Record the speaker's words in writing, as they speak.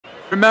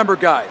Remember,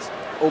 guys,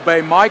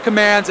 obey my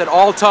commands at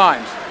all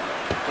times.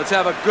 Let's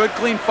have a good,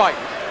 clean fight.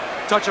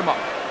 Touch him up.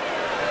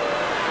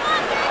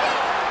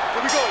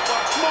 Here we go,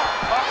 box smart,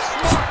 box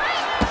smart.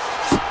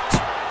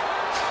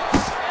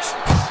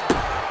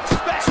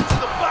 Back to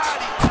the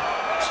body.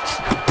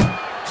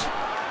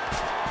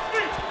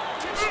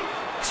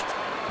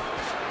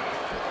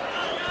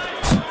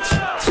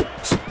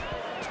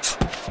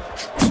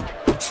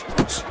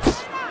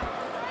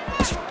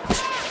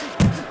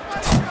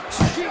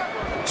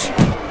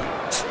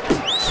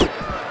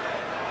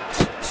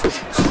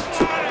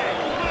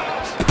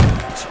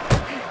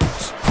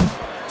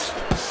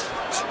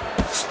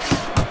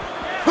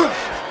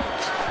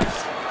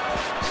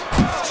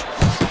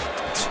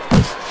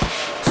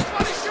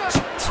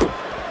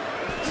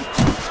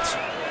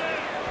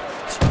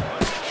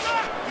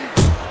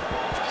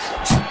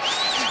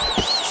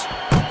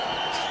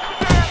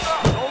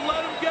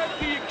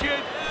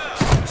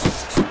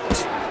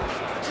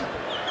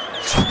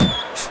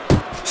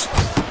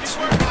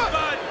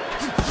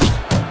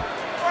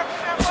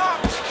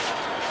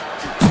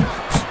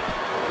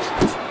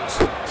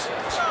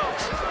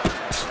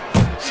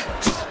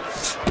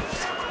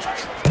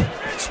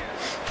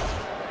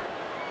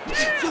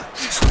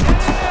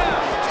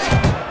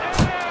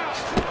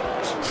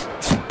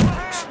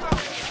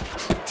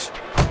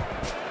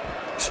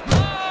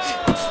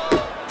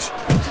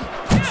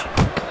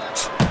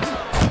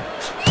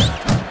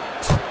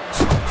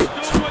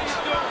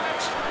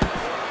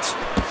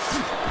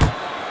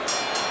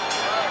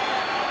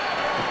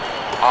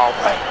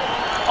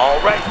 All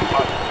right,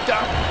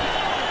 down.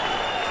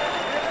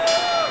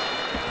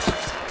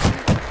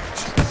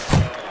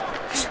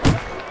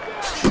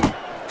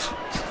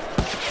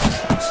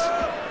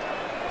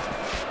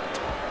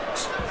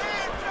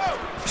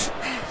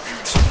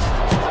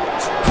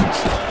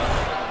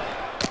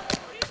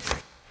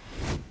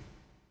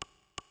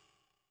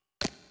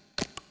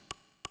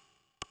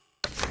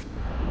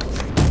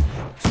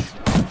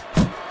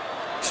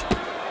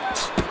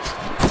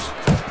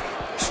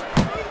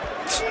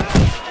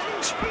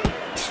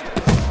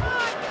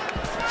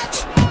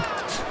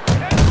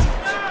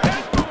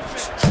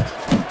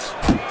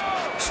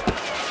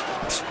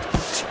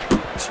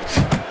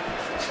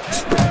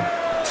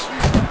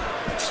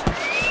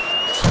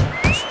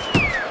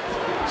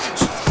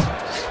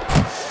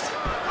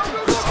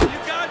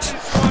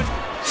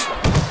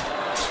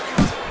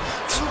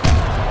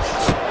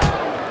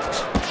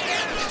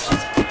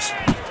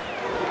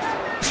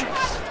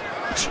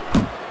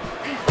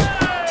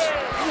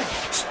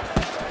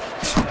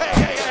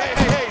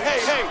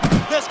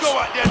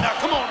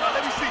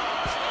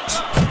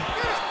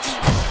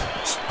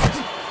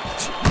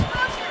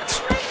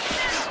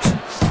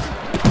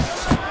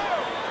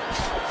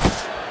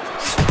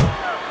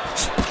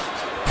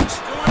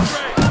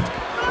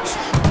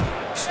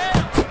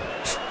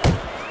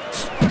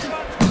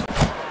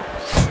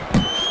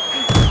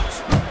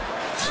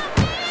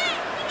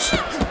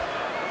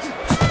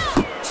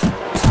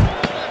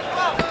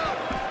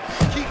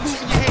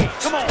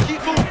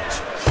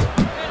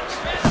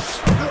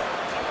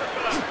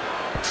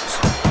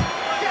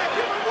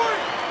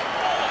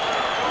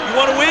 You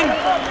want to win?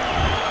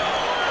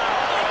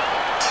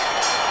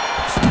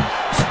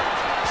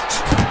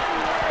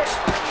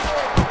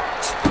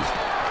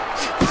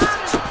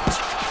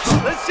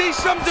 Let's see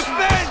some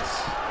defense.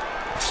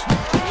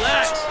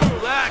 Relax,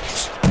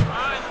 relax. All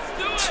right, let's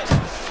do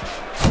it.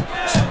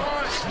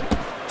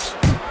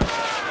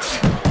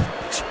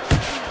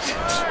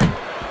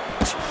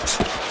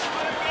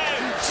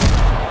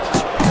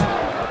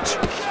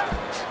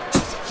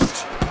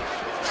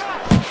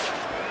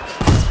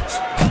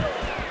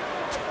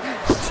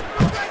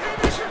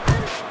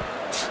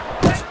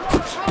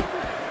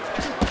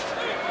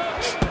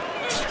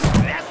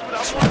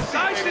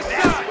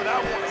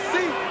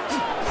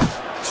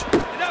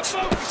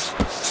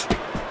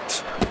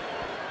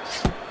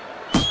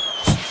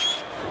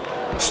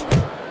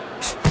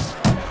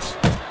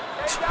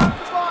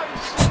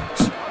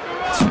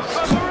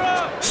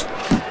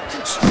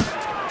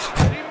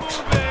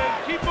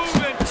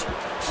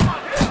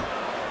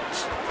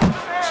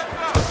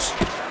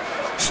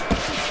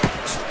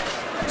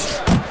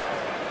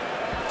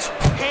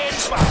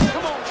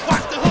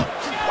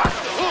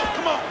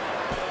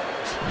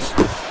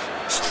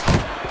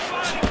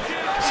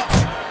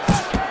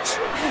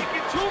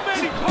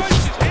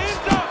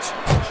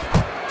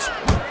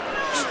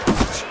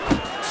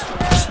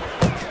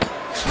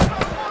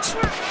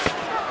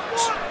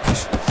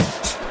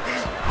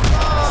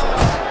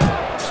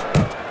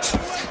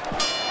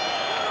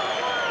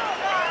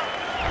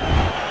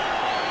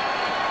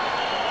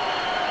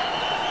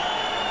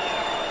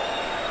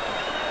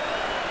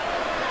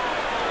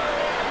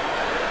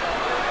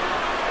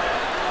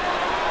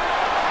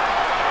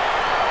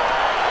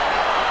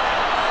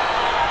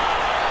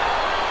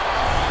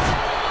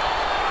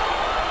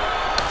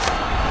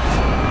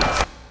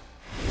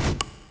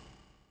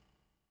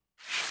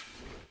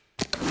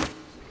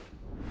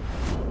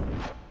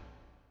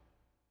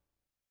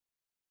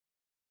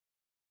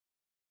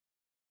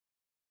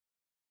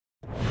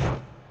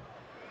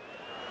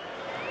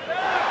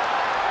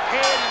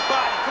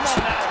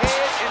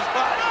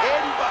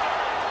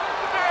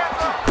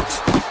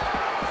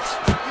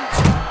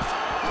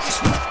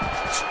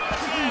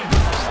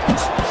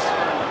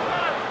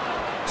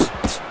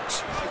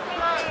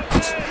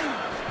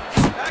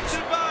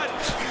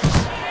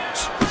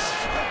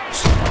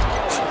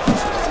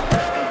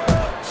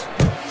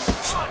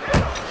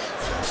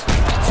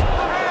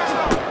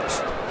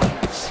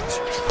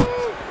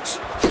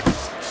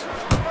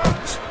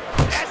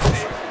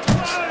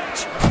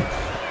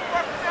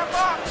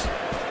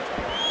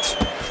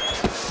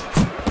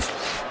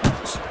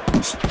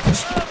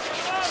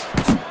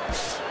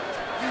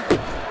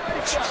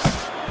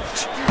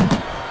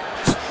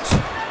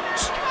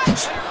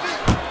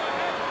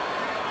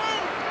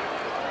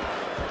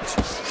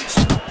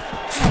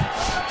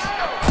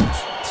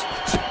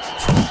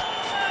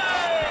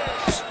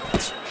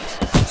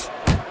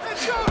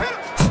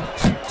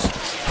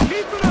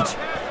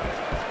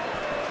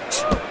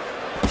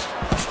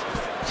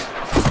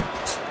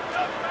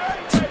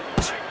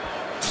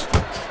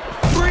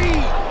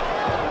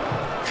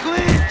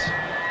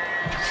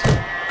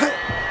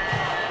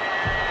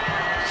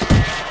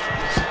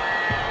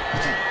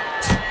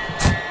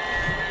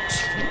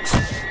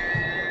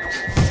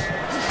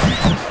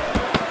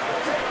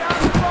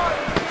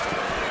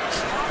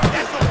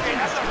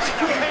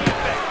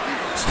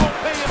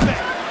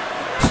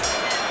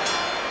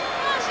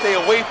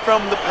 away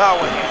from the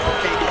power hand,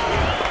 okay?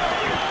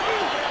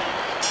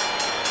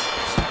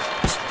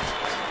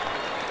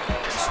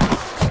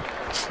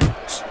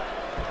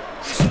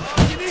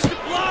 You need to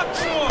block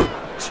more.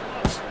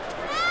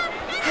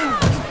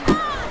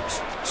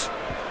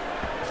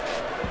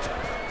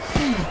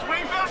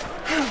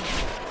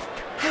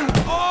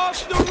 Off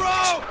the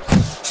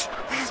ropes!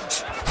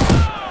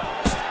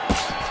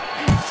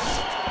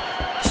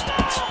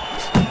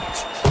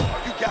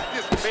 Oh, you got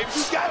this one, baby.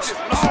 You got this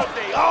one all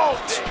day, all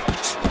day.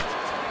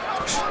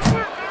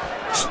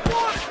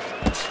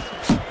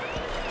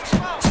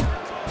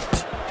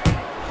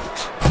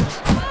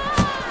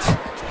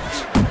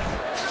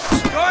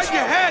 Guard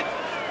your head!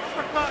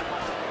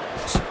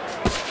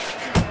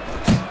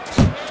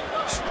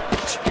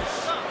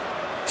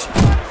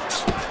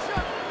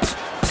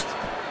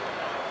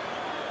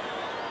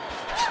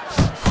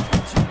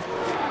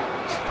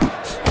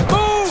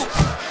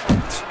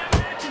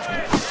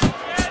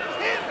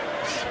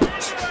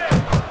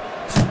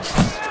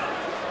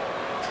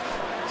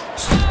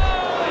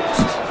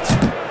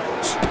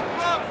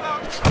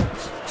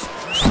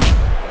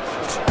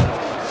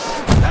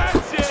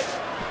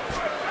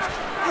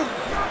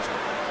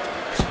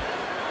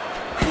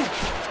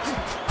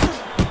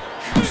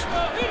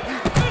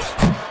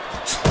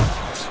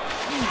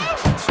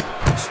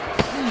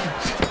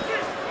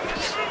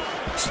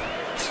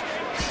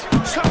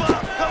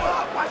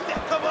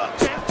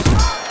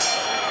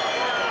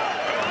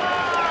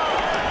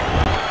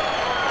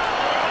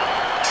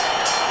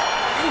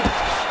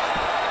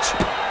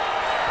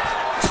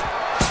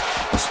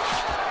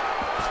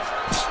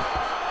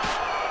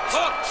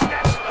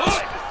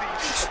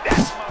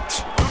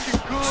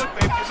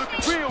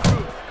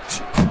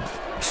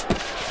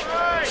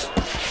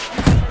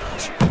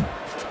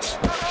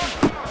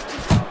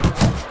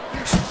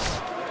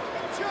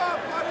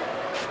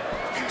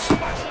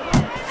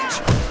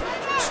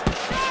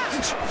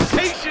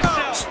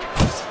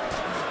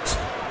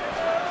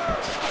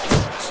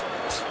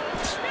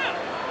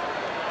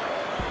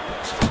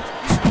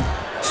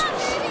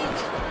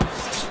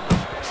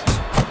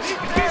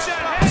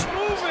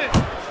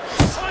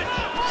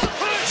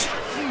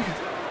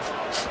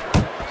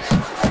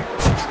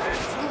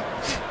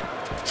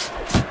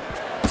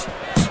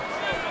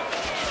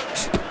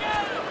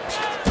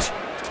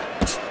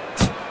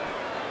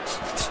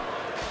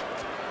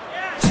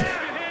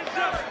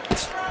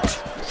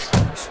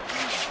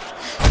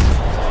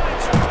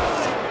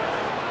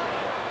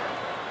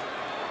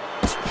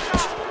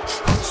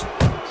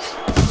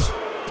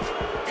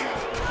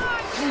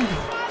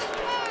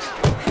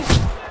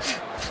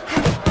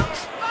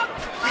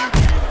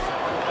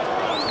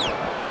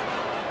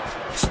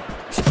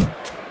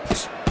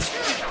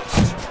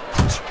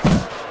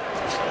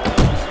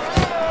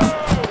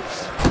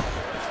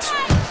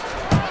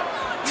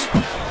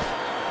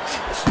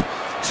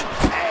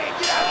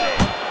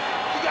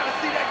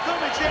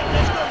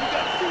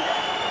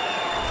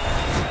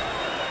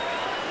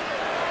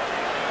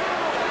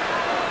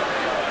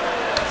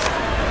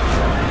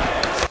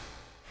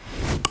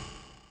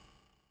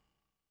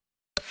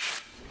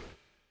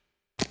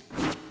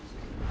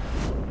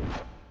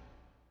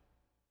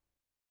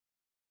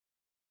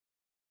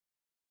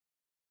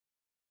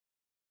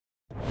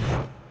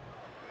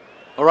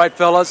 All right,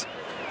 fellas,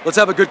 let's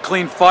have a good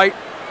clean fight.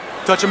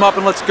 Touch him up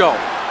and let's go. All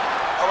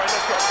right,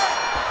 let's go.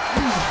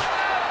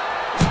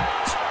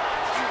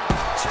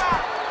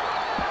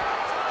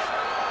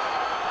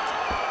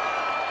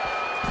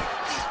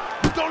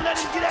 Don't let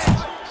him get at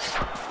you.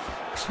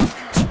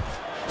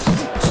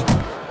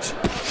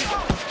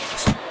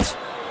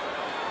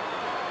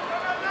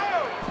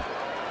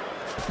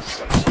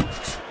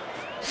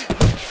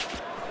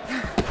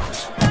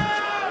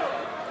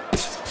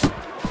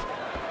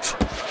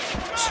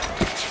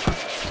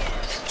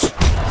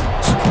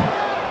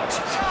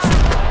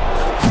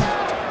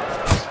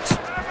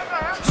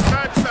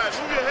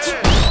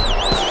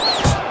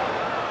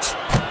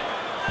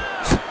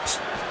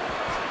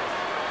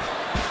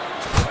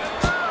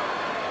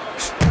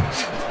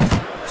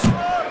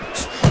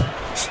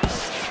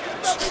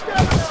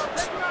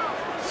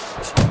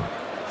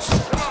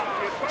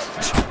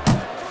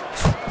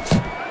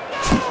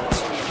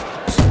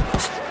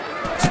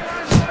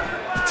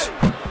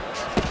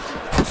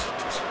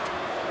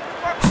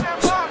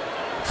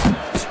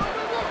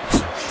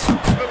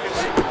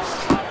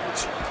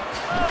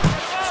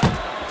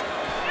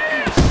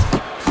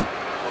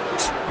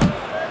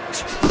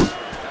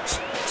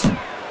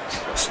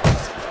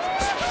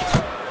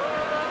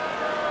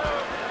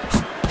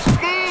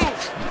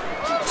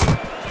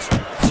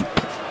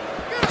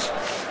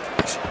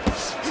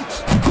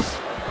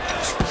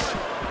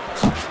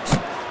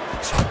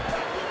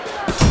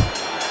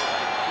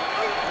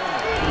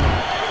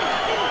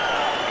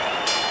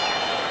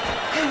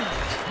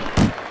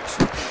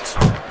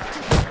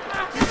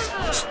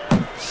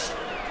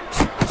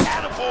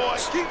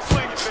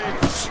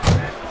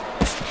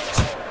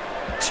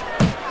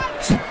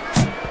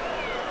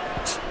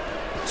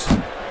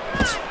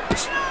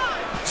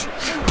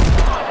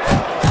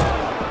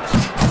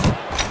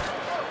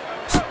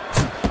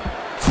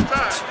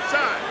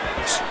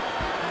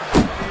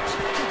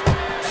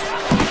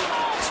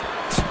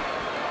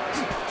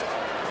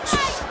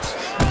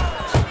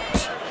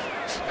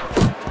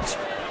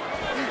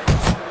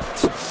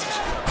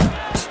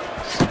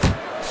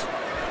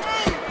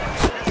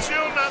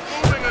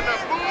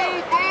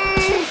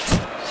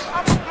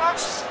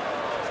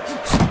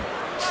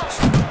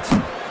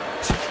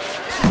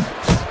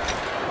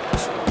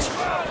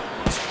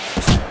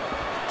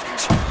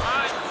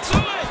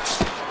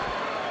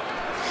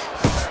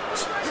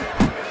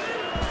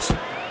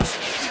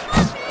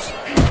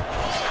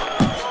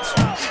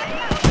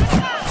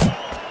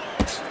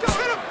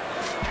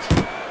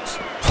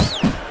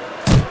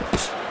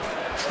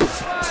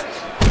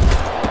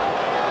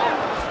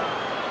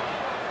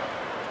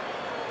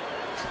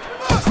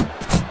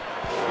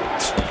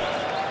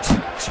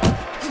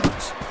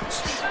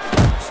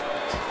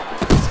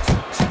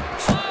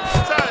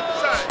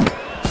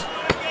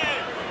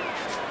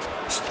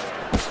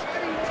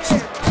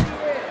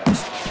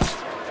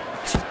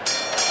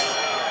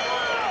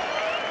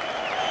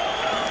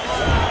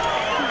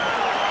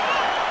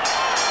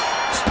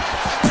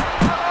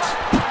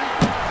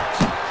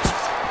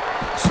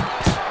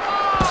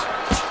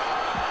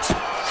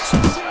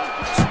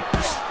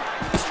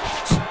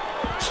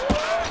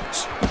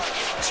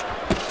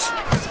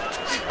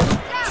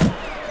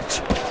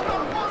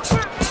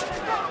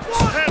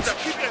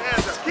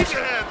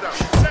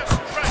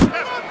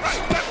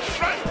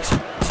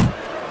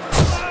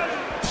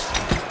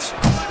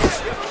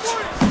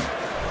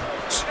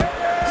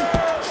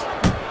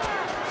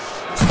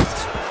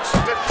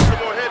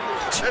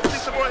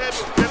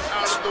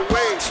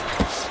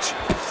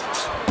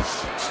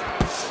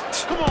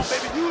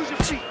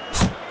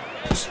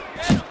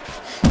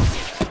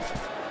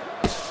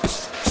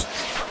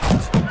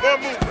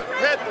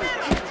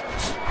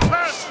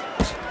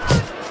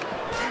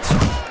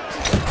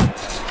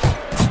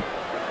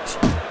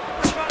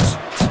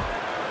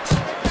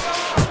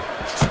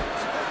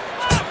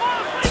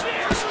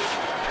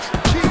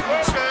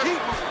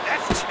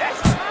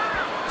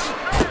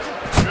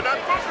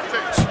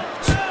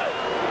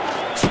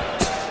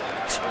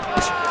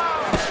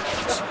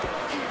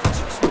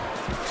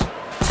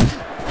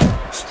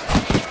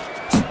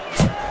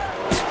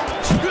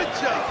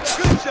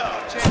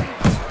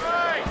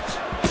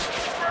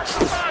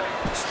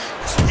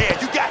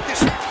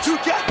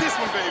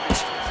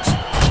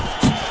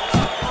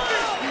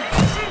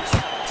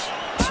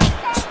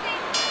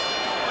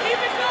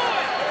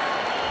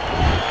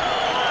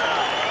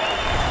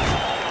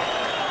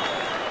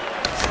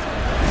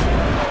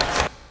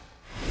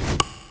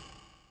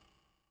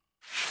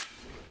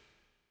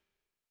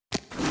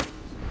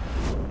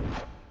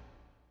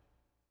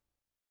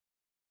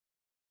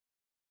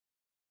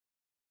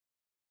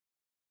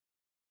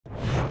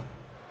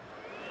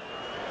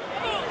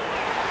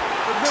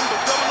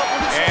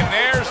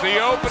 the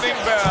opening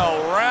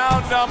bell.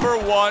 Round number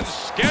 1,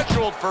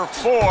 scheduled for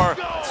 4.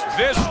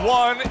 This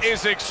one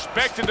is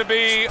expected to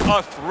be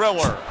a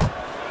thriller.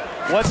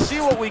 Let's see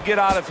what we get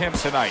out of him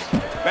tonight.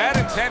 Bad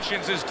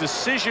Intentions' his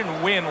decision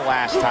win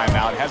last time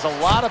out has a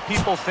lot of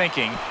people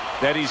thinking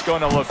that he's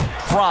going to look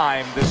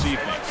prime this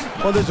evening.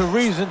 Well, there's a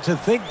reason to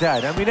think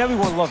that. I mean,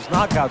 everyone loves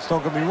knockouts,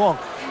 don't get me wrong.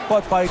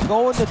 But by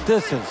going the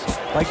distance,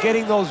 by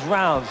getting those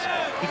rounds,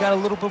 he got a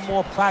little bit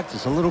more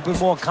practice, a little bit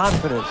more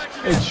confidence.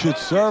 It should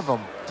serve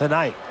him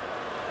tonight.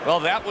 Well,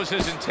 that was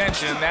his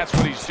intention, and that's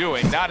what he's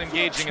doing. Not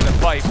engaging in the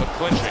fight, but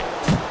clinching.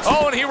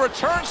 Oh, and he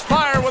returns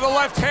fire with a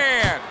left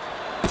hand.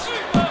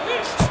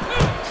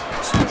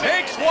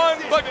 Takes one,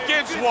 but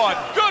gives one.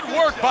 Good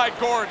work by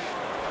Gordon.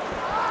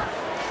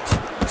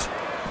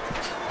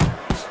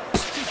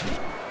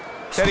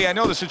 Teddy, I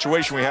know the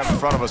situation we have in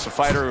front of us, a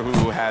fighter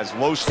who has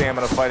low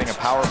stamina fighting a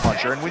power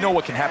puncher, and we know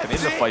what can happen in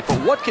the fight, but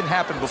what can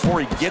happen before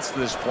he gets to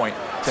this point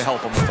to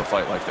help him with a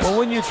fight like this? Well,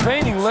 when you're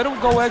training, let him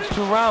go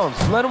extra rounds.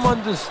 Let him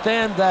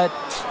understand that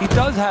he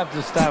does have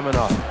the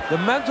stamina. The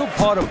mental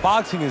part of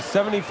boxing is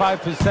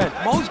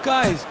 75%. Most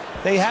guys,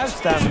 they have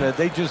stamina,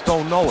 they just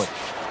don't know it.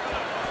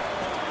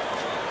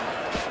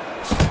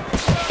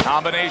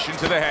 Combination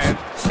to the head.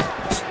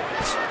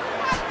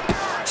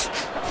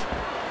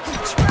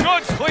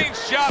 Good clean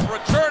shot,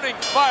 returning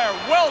fire.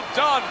 Well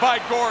done by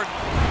Gordon.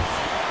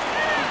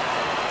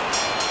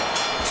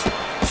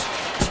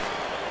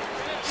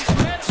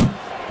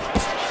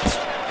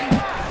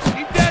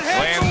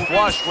 Lands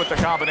flush with the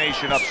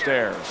combination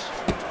upstairs.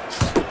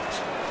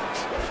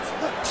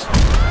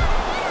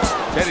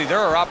 Teddy, there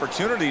are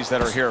opportunities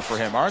that are here for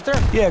him, aren't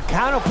there? Yeah,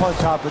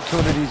 counterpunch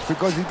opportunities,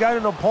 because he's got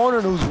an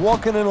opponent who's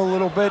walking in a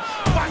little bit.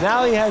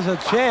 Now he has a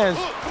chance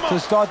to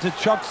start to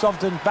chuck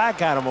something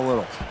back at him a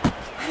little.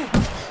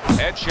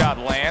 Headshot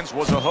lands,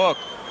 was a hook.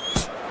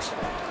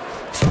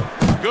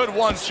 Good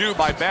 1-2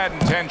 by Bad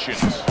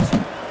Intentions.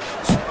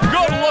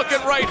 Good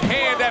looking right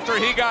hand after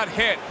he got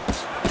hit.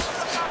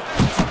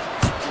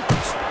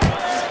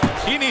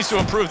 He needs to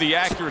improve the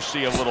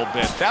accuracy a little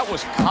bit. That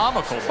was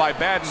comical by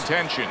Bad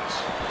Intentions.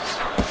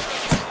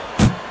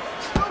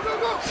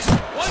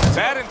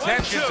 Bad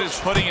Intentions is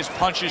putting his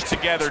punches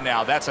together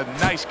now. That's a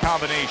nice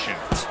combination.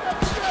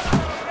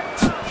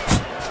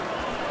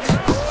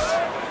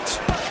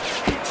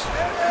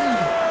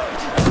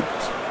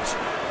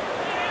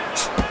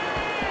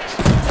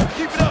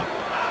 Keep it up.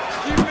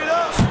 Keep it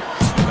up.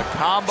 The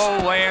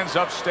combo lands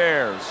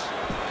upstairs.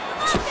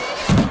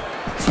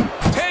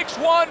 Takes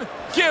one,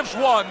 gives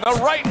one. The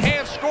right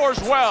hand scores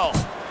well.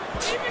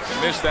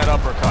 Missed that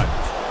uppercut.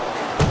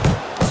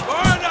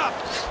 Burn up.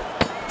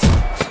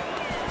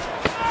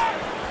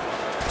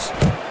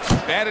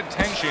 Bad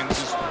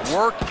Intentions'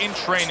 work in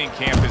training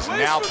camp is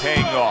now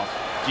paying off.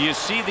 Do you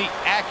see the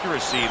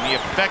accuracy and the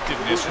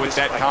effectiveness with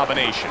that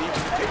combination?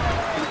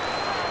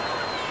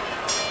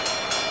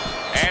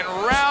 And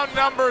round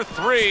number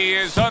 3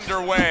 is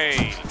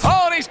underway.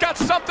 Oh, and he's got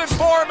something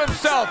for him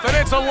himself, and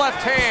it's a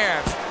left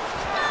hand.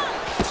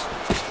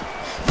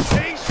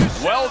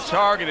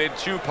 Well-targeted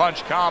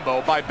 2-punch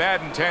combo by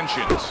Bad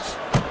Intentions.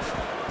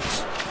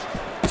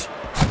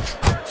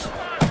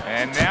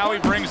 And now he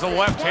brings the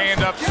left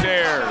hand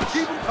upstairs.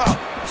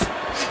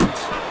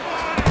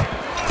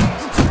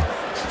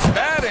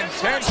 Bad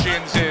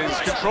Intentions is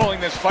controlling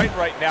this fight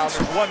right now, and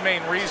there's one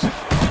main reason: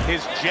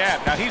 his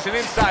jab. Now, he's an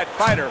inside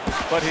fighter,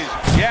 but his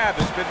jab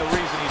has been the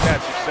reason he's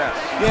had success.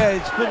 Yeah,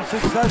 it's been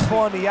successful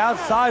on the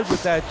outside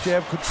with that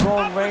jab,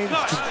 controlling range,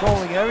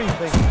 controlling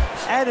everything.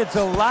 And it's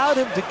allowed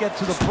him to get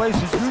to the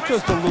places you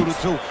just alluded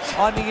to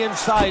on the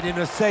inside in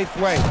a safe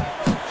way.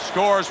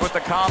 Scores with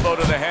the combo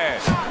to the head.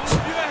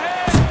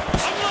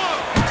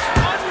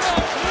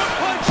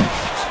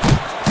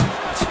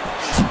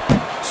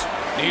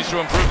 Needs to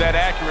improve that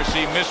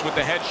accuracy. Missed with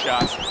the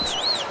headshot.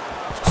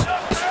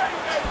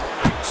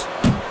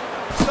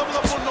 Double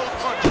up on those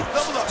punches.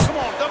 Double up. Come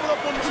on, double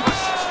up on the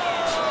punches.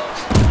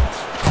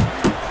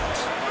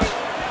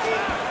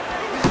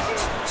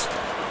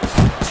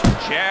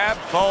 Jab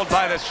followed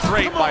by the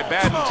straight by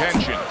Bad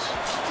Intentions.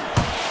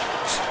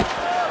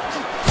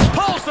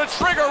 Pulls the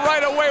trigger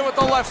right away with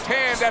the left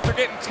hand after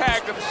getting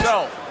tagged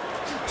himself.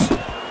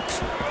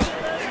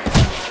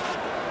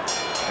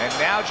 And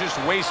now just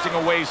wasting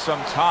away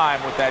some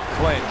time with that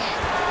clinch.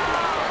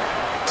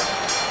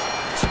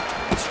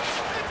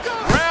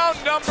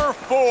 Round number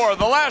 4,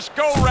 the last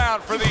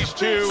go-round for these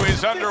two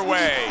is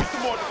underway.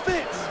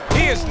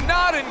 He is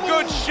not in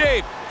good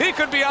shape. He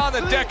could be on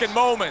the deck in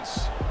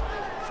moments.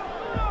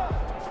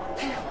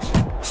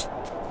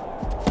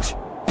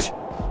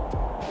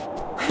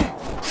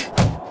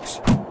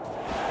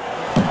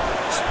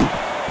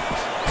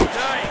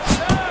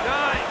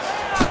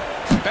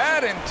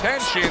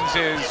 Intentions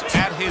is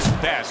at his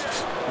best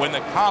when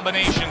the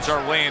combinations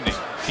are landing.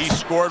 He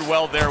scored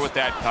well there with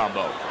that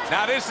combo.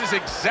 Now this is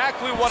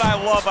exactly what I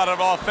love out of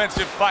an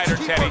offensive fighter,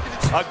 Teddy.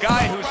 A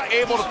guy who's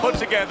able to put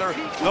together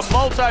the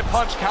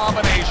multi-punch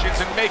combinations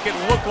and make it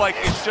look like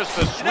it's just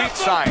a sweet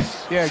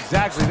science. Yeah,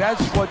 exactly.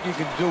 That's what you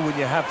can do when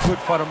you have good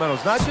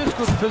fundamentals. Not just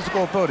good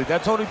physical ability.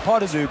 That's only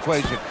part of the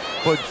equation.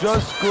 But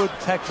just good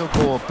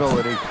technical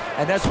ability.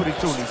 And that's what he's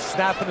doing. He's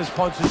snapping his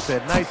punches.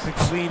 They're nice and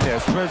clean. They're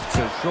crisp.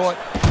 They're short.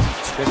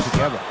 They're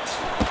together.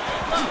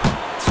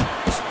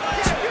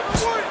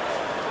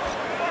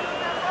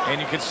 And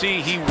you can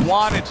see he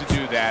wanted to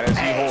do that as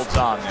he holds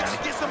on there.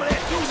 Get some of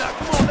that too now.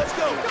 Come on, let's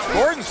go.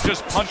 Gordon's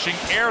just punching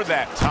air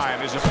that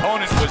time. His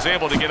opponent was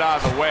able to get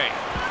out of the way.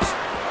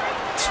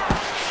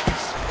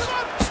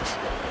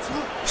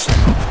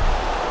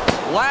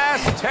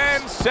 Last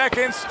 10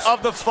 seconds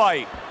of the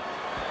fight.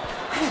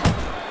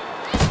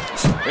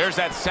 There's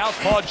that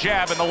southpaw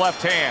jab in the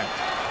left hand.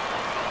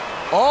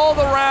 All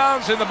the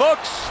rounds in the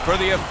books for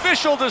the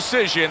official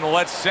decision.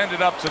 Let's send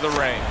it up to the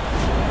ring.